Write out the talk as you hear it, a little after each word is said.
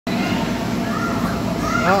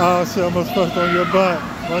Uh-oh, she almost fucked on your butt.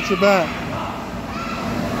 Watch your back.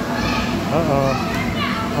 Uh-oh.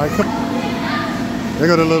 All right, come. There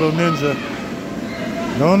go the little ninja.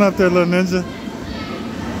 Going up there, little ninja.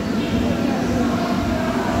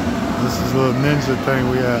 This is a little ninja thing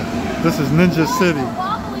we have. This is Ninja City.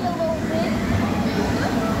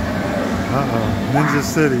 Uh-oh, Ninja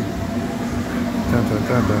City. Dun, dun,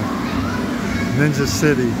 dun, dun. Ninja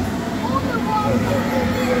City.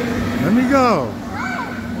 Let me go.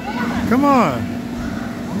 Come on.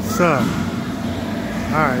 What's up?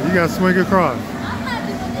 Alright, you gotta swing across.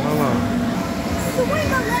 Hold on.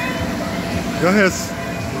 Go ahead.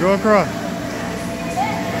 Go across.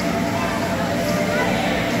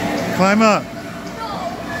 Climb up.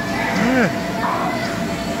 Yeah.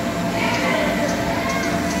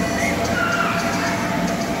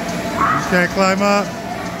 You can't climb up?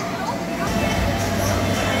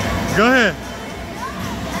 Go ahead.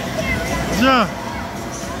 Jump.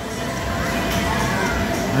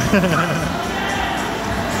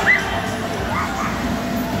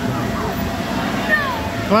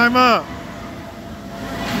 Climb up.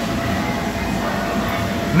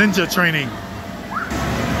 Ninja training.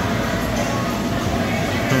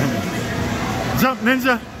 Jump,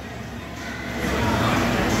 ninja.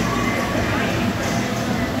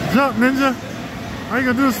 Jump, ninja. All you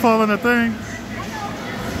gonna do is fall in the thing.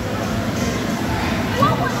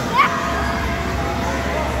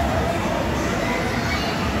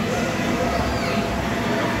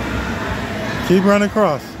 Keep running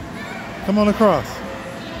across. Come on across.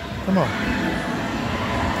 Come on.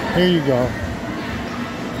 Here you go.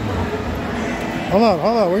 Hold on,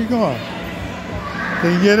 hold on. Where you going?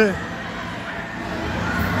 Can you get it?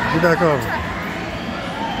 Get back over.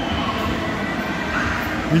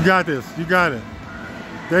 You got this. You got it.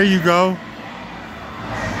 There you go.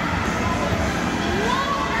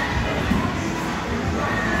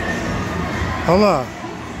 Hold on.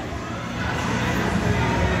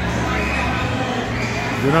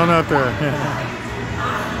 Get on up there.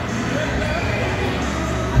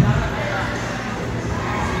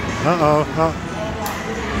 Uh-oh.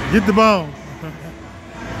 Get the bone.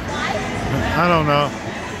 I don't know.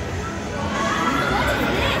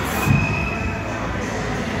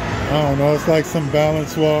 I don't know. It's like some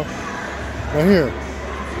balance walk. Right here.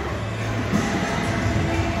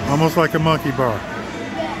 Almost like a monkey bar.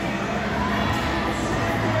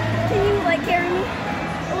 Can you like carry me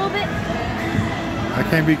a little bit? I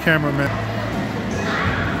can't be cameraman.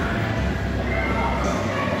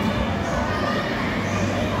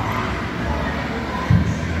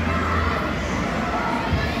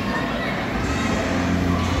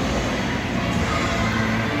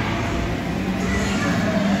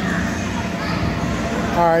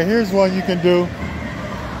 All right, here's one you can do.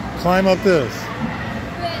 Climb up this.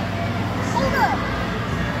 Hold up.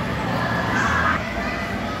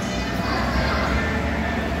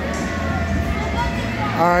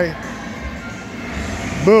 All right.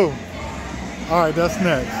 Boo. All right, that's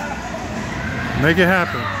next. Make it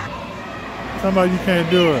happen. Somebody you can't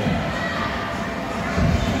do it.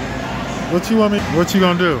 What you want me? What you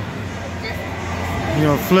gonna do? You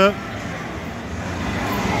gonna flip?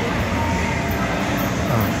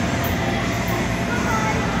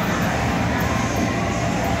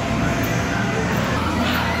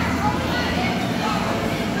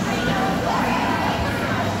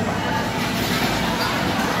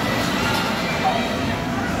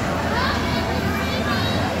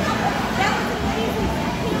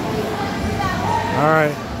 All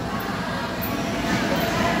right.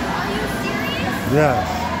 Are you serious? Yes.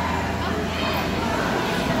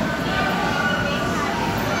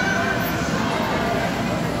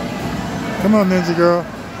 Come on, Ninja girl.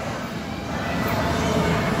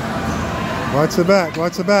 Watch your back.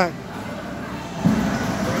 Watch your back.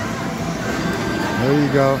 There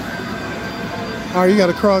you go. All right, you got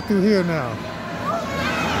to crawl through here now.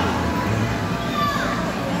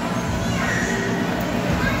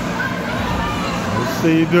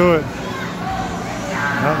 See you do it.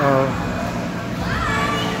 Uh-oh.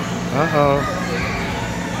 Uh-oh.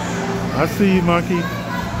 I see you, monkey.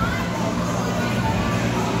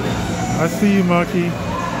 I see you, monkey.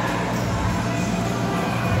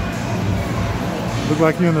 Look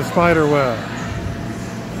like you're in the spider web.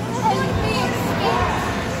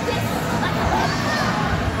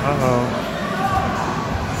 Uh-oh.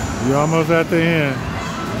 You're almost at the end.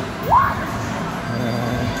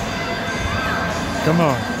 Come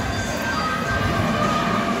on.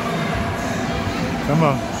 Come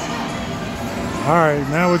on. All right,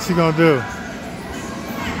 now what you gonna do?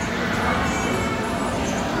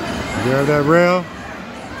 Grab that rail?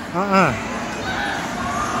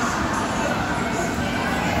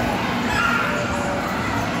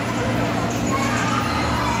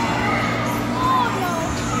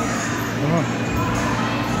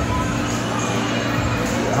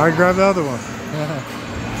 All right, grab the other one.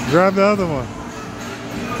 Grab the other one.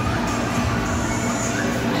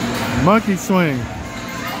 Monkey swing.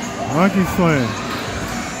 Monkey swing.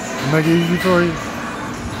 Make it easy for you.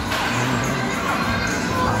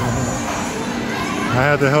 I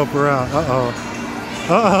had to help her out. Uh-oh.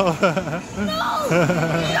 Uh-oh.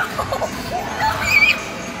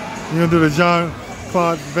 You gonna do the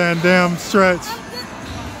Jean-Claude Van Damme stretch?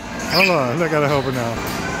 Hold on, I gotta help her now.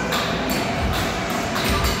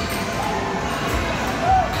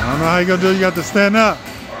 I don't know how you gonna do it. You got to stand up.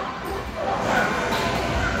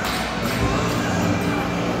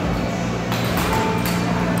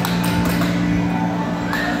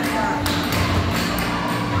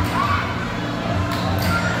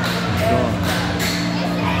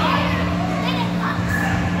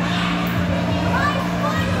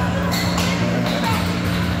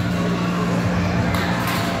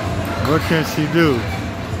 What can she do?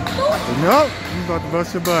 Nope, you about to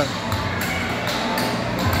bust your butt.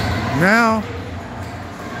 Now,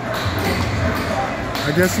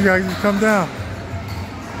 I guess you guys can come down.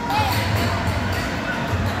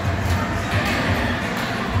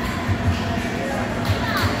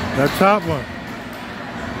 That top one.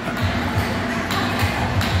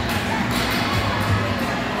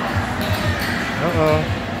 Uh-oh.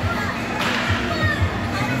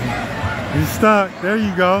 He's stuck. There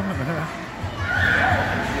you go.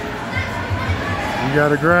 You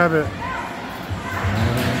gotta grab it.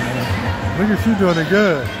 Look at you doing it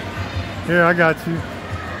good. Here, I got you.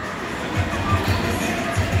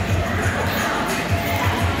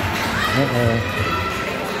 Uh-oh.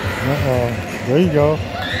 Uh-oh. There you go.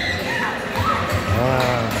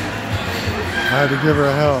 Wow. I had to give her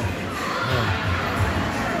a help.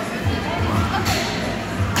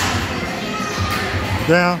 Yeah.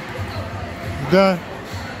 Down. Done.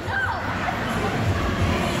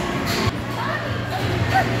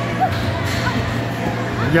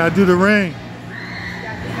 You gotta do the ring.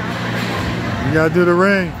 You gotta do the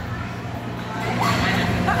ring.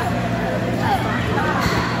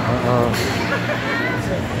 Uh-oh.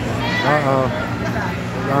 Uh-oh.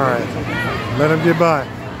 All right. Let him get by.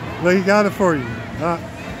 Look, he got it for you.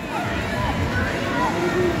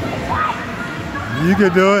 You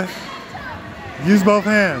can do it. Use both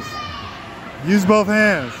hands. Use both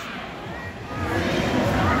hands.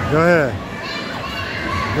 Go ahead.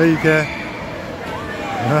 There you can.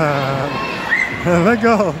 Let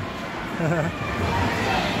go.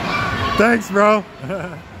 Thanks, bro.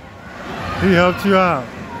 He helped you out.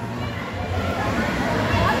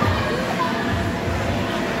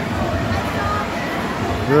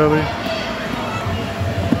 Really?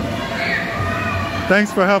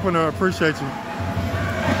 Thanks for helping her. I appreciate you.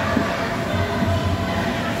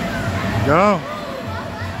 Go.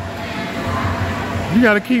 You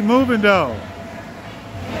got to keep moving, though.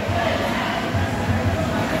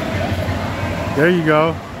 There you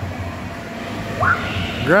go.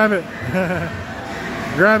 Grab it.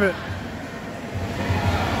 Grab it.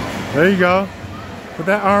 There you go. Put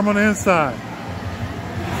that arm on the inside.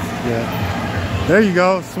 Yeah. There you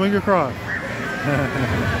go. Swing across.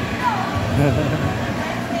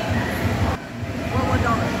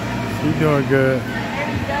 She's doing good.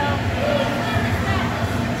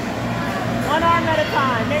 One arm at a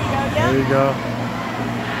time. There you go. Yep. There you go.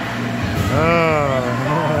 Oh,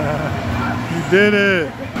 you did it.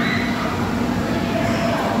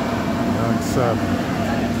 Young 7.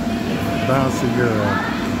 Bouncy girl.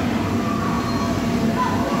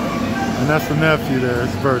 And that's the nephew there.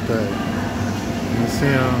 His birthday. You see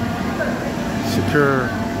him. SHAKUR.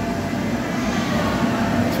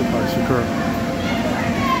 SHAKUR.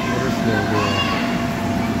 This little girl.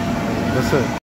 That's it.